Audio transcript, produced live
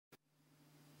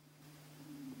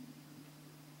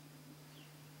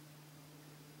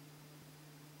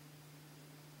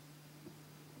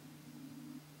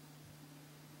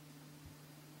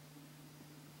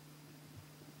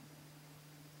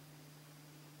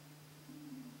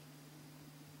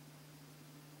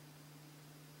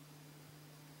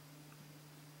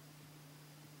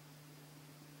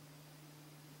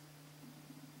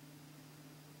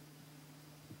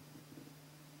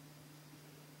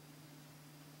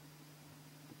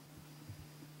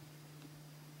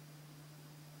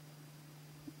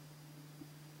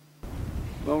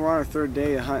Well, we're on our third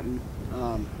day of hunting.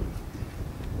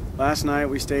 Last night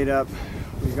we stayed up.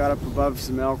 We got up above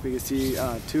some elk. We could see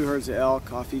 2 herds of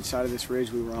elk off each side of this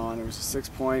ridge we were on. There was a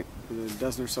 6-point with a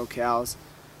dozen or so cows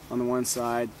on the one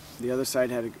side. The other side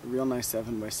had a real nice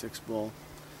 7x6 bull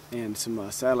and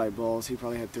some satellite bulls. He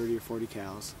probably had 30 or 40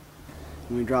 cows.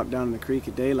 When we dropped down in the creek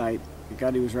at daylight,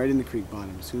 he was right in the creek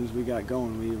bottom. As soon as we got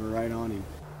going, we were right on him.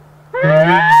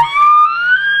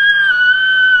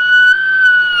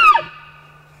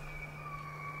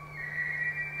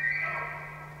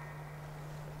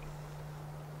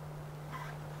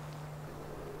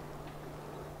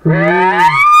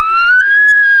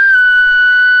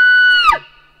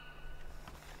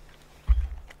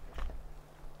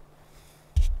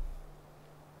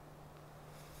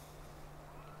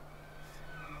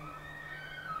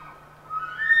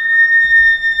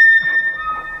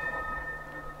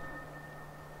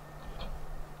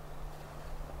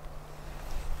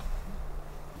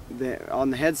 On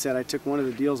the headset, I took one of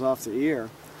the deals off the ear,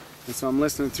 and so I'm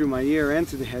listening through my ear and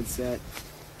through the headset,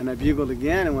 and I bugled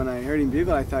again, and when I heard him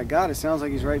bugle, I thought, God, it sounds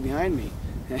like he's right behind me.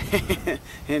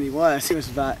 And he was. He was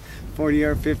about 40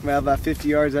 or 50, about 50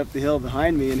 yards up the hill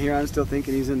behind me, and here I'm still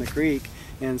thinking he's in the creek.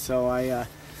 And so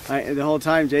the whole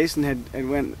time Jason had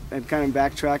kind of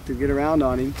backtracked to get around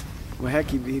on him. Well,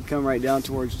 heck, he'd come right down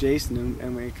towards Jason,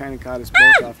 and we kind of caught us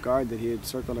both off guard that he had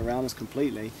circled around us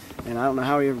completely. And I don't know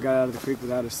how he ever got out of the creek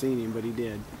without us seeing him, but he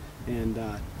did. And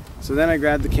so then I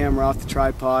grabbed the camera off the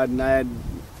tripod, and I had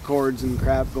cords and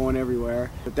crap going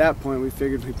everywhere. At that point, we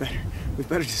figured we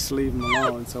better just leave him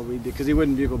alone. So we did, because he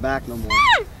wouldn't bugle back no more.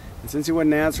 And since he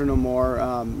wouldn't answer no more,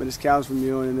 but his cows were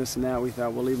mewing and this and that, we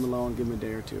thought we'll leave him alone, give him a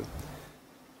day or two.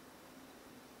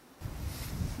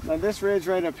 Now this ridge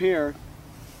right up here,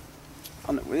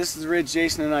 this is the ridge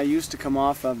Jason and I used to come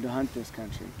off of to hunt this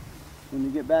country. When you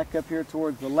get back up here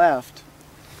towards the left,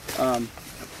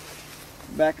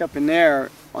 back up in there,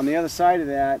 on the other side of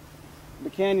that, the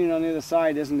canyon on the other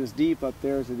side isn't as deep up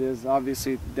there as it is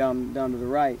obviously down to the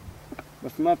right.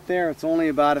 But from up there, it's only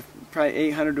about probably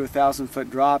 800 to 1,000 foot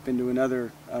drop into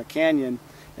another canyon,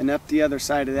 and up the other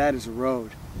side of that is a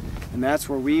road. And that's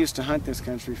where we used to hunt this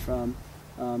country from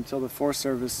until the Forest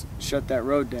Service shut that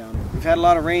road down. We've had a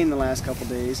lot of rain the last couple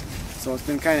days, so it's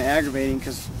been kind of aggravating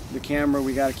because the camera,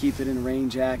 we got to keep it in a rain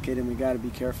jacket, and we got to be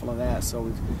careful of that.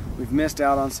 So we've missed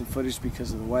out on some footage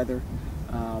because of the weather.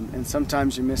 And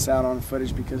sometimes you miss out on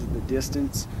footage because of the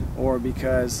distance, or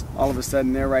because all of a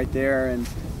sudden they're right there and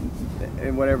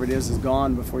whatever it is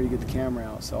gone before you get the camera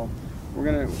out. So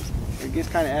it gets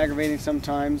kind of aggravating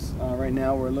sometimes. Right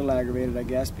now we're a little aggravated, I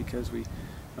guess, because we,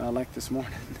 like this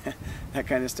morning, that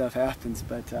kind of stuff happens.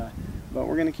 But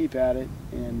we're going to keep at it,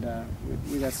 and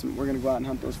we're going to go out and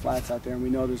hunt those flats out there, and we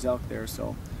know there's elk there,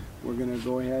 so we're going to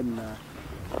go ahead and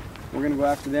we're going to go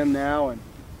after them now. And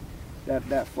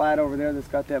that flat over there that's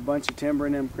got that bunch of timber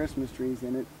and them Christmas trees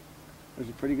in it, there's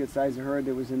a pretty good sized herd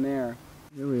that was in there.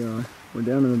 Here we are. We're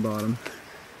down in the bottom.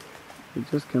 We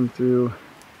just come through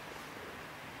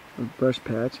a brush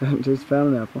patch. I just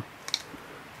found an apple.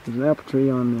 There's an apple tree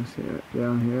on this here,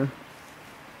 down here,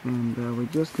 and we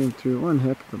just came through one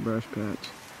heck of a brush patch.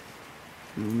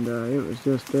 And it was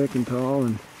just thick and tall,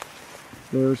 and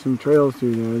there were some trails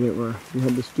through there that you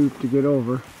had to stoop to get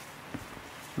over.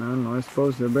 I don't know, I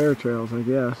suppose they're bear trails, I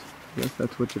guess. I guess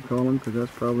that's what you call them, because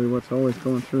that's probably what's always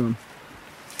going through them.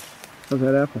 How's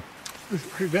that apple? It's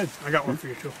pretty good. I got one for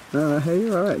you too. Hey,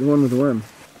 you're alright, the one with the worm.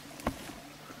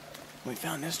 We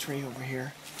found this tree over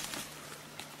here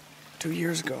 2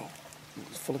 years ago. It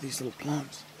was full of these little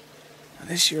plums. Now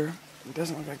this year, it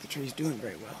doesn't look like the tree's doing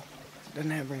very well. It doesn't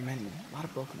have very many, a lot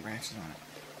of broken branches on it.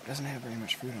 It doesn't have very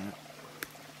much fruit on it.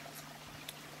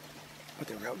 But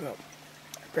they're real good.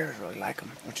 Bears really like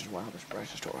them, which is why this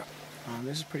brush is tore up.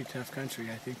 This is pretty tough country,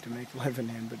 I think, to make a living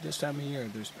in, but this time of year,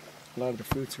 there's a lot of the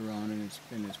fruits are on, and it's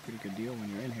a pretty good deal when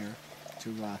you're in here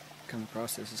to come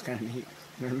across this. It's kind of neat.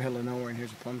 You're in the middle of nowhere, and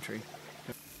here's a plum tree.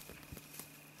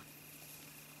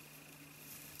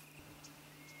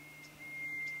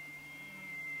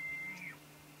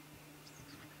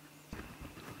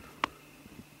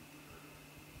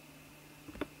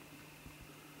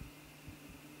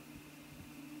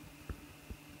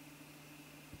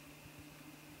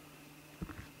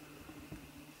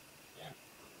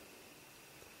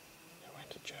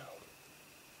 Joe.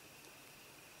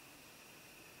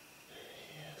 There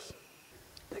he is.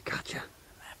 They got you.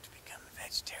 I have to become a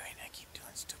vegetarian. I keep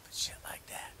doing stupid shit like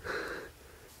that.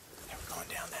 They were going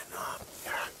down that knob,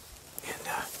 and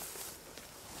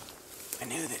I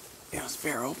knew that it was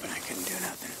bare open. I couldn't do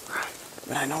nothing. Right.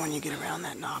 But I know when you get around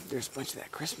that knob, there's a bunch of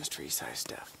that Christmas tree size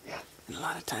stuff. Yeah. And a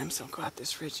lot of times they'll go out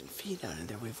this ridge and feed out in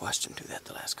there. We've watched them do that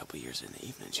the last couple of years in the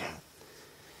evenings, you know.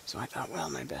 So I thought, well,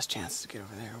 my best chance is to get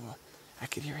over there. Well, I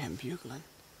could hear him bugling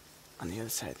on the other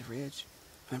side of the ridge.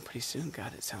 And then pretty soon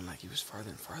God, it sounded like he was farther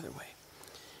and farther away.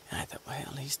 And I thought,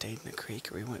 well, he stayed in the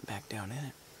creek or he went back down in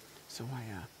it. So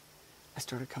I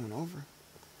started coming over.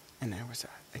 And there was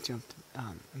I jumped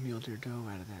a mule deer doe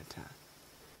out of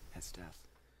that stuff.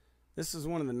 This is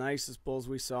one of the nicest bulls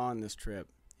we saw on this trip.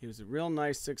 He was a real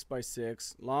nice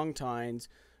 6x6, long tines,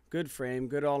 good frame,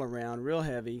 good all around, real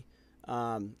heavy.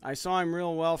 I saw him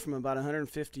real well from about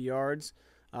 150 yards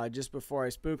just before I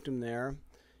spooked him there.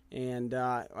 And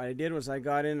what I did was I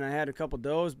got in and I had a couple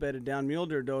does bedded down, mule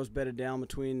deer does bedded down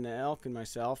between the elk and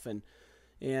myself.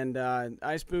 And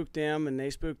I spooked them and they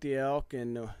spooked the elk,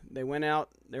 and they went out.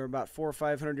 They were about 400 or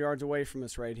 500 yards away from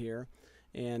us right here.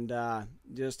 And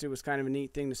it was kind of a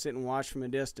neat thing to sit and watch from a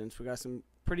distance. We got some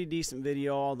pretty decent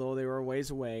video, although they were a ways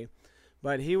away.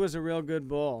 But he was a real good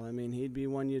bull. I mean, he'd be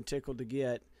one you'd tickle to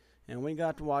get. And we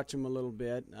got to watch him a little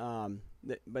bit.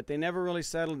 But they never really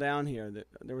settled down here.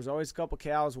 There was always a couple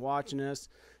cows watching us.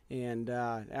 And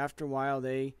after a while,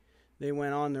 they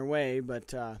went on their way.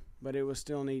 But it was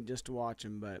still neat just to watch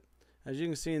him. But as you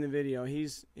can see in the video,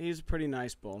 he's a pretty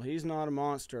nice bull. He's not a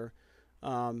monster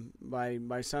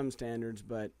by some standards,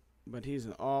 but he's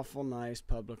an awful nice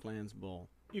public lands bull.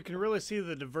 You can really see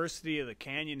the diversity of the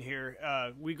canyon here.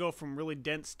 We go from really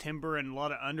dense timber and a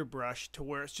lot of underbrush to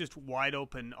where it's just wide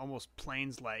open, almost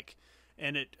plains-like,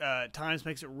 and it at times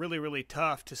makes it really, really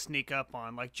tough to sneak up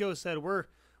on. Like Joe said, we're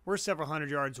several hundred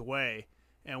yards away,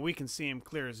 and we can see him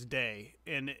clear as day.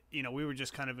 And we were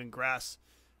just kind of in grass,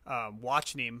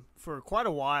 watching him for quite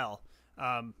a while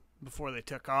before they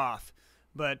took off.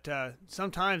 But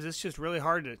sometimes it's just really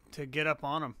hard to get up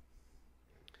on him.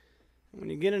 When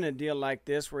you get in a deal like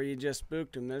this where you just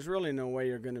spooked him, there's really no way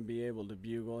you're going to be able to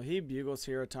bugle. He bugles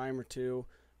here a time or two,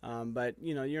 but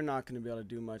you're not going to be able to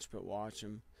do much but watch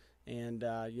him. And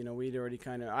I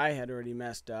had already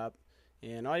messed up,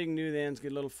 and all you can do then is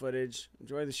get a little footage,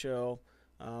 enjoy the show,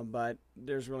 but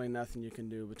there's really nothing you can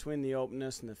do between the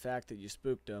openness and the fact that you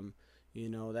spooked him.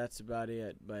 That's about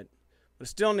it. But it's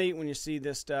still neat when you see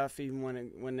this stuff, even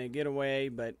when they get away.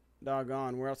 But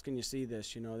doggone, where else can you see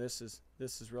this?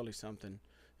 This is really something,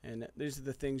 and these are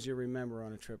the things you remember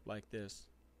on a trip like this.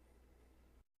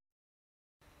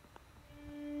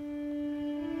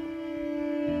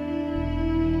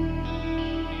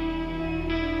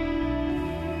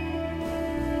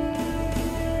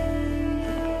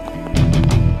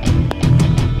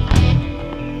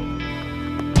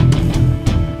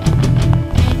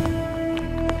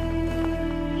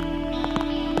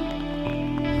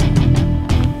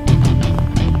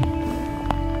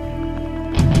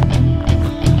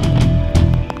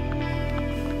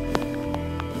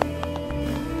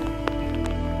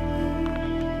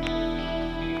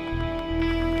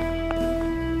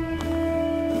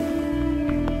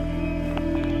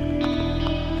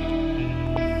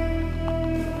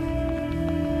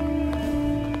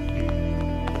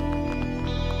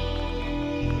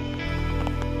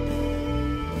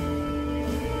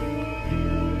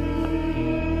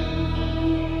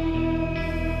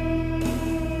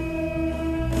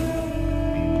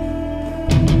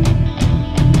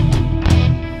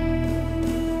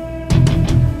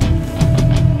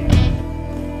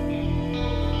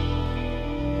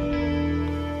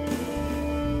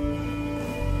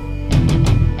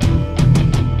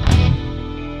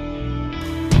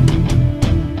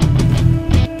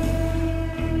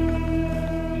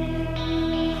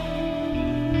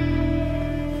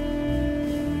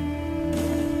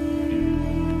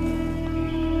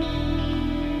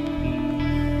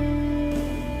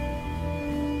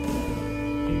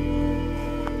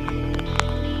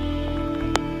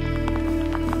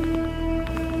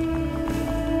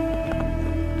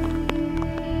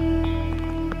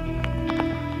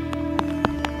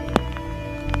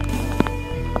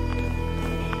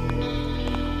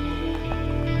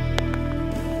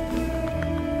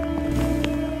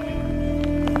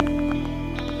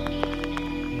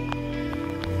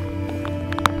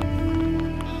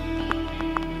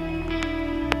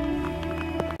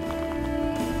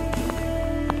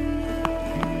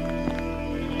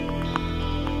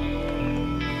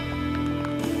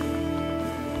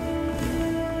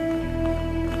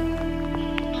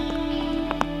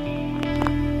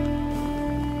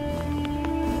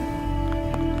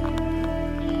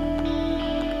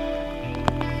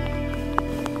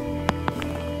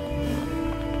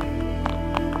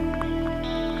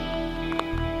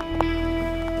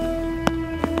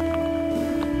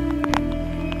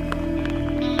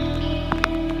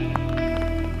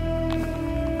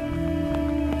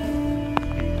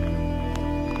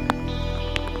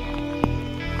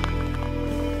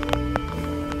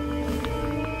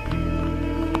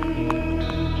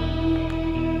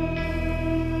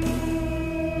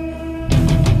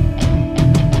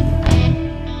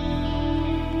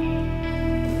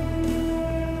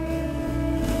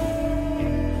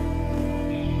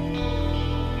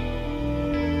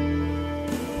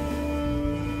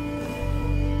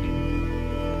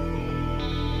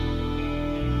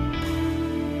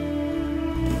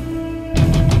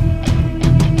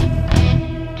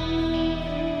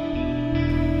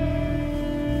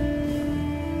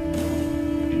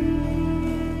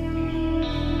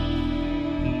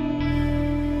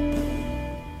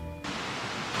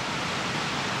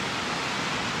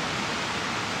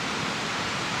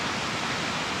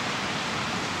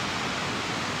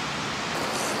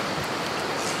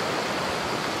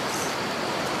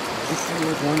 I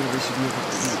always wondered we should move it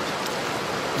to eat.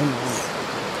 I know.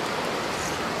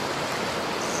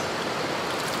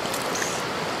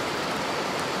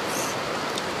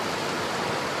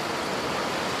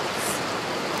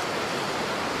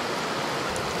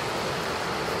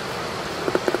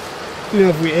 You know,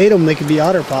 if we ate them, they could be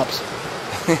otter pops.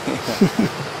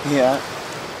 Yeah.